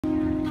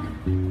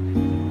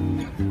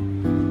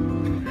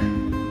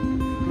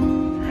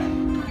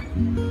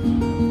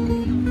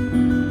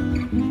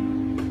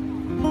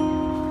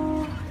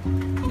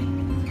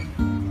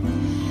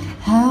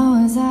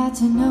had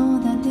to know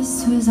that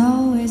this was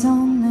always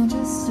only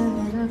just a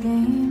little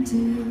game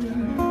too.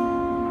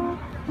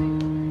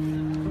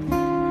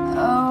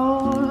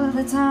 Oh,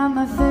 the time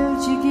I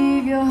felt you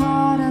gave your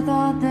heart, I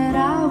thought that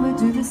I would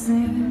do the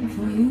same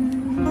for you.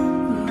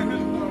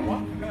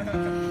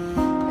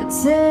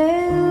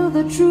 Tell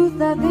the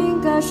truth, I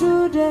think I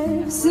should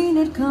have seen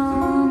it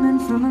coming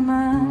from a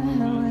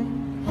mile away.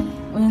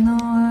 When the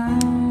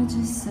words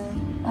you say,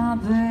 ah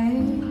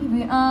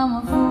baby, I'm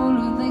a fool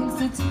who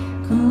thinks it's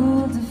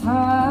cool to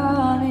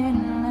fall in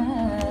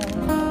love.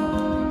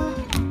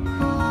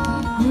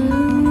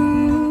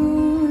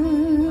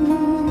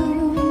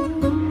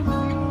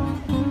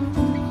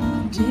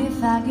 And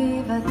if I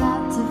gave a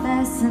thought to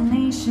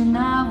fascination,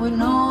 I would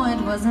know it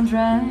wasn't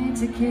right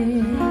to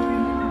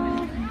care.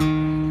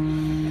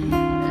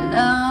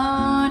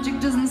 Logic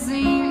doesn't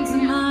seem to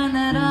mind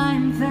that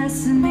I'm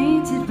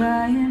fascinated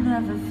by a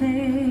love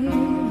affair.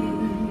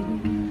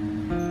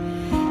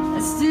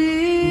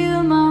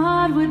 Still, my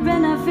heart would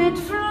benefit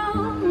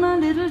from a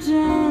little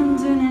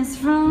gentleness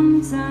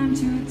from time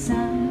to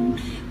time.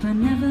 But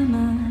never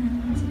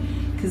mind,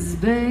 'cause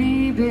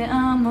baby,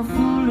 I'm a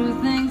fool who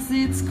thinks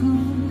it's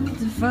cool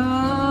to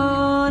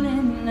fall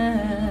in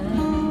love.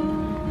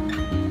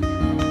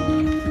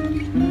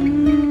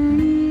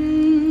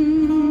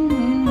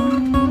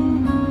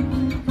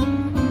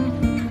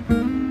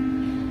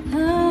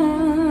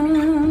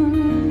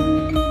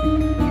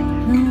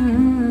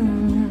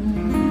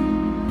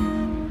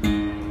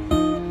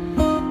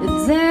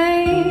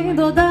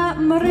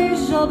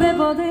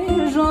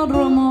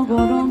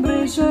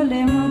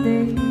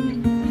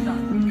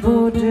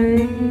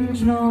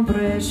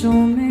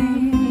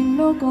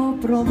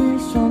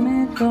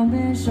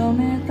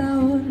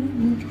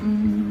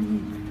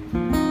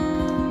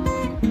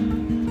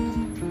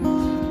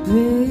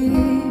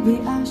 Baby,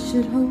 I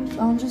should hold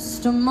on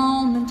just a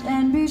moment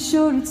and be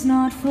sure it's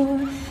not for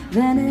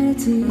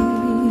vanity.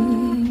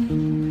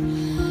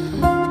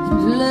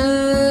 And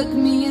look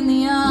me in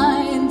the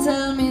eye and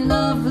tell me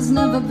love was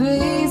never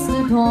based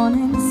upon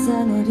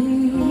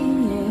insanity.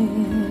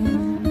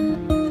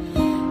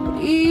 But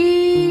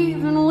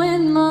even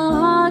when my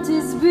heart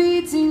is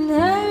beating,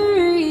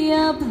 hurry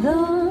up, the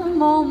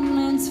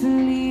moment's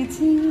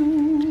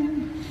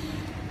fleeting.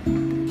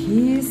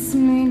 Kiss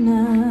me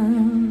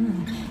now,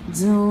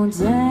 don't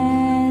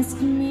ask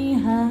me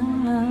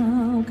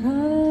how,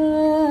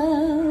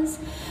 'cause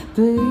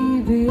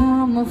baby,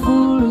 I'm a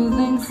fool who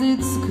thinks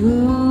it's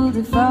cool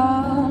to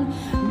fall.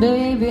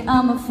 Baby,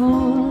 I'm a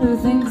fool who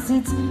thinks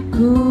it's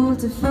cool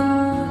to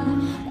fall.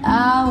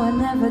 I would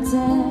never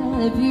tell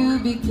if you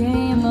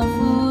became a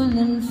fool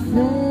and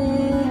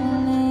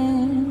fell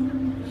in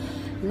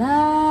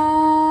love.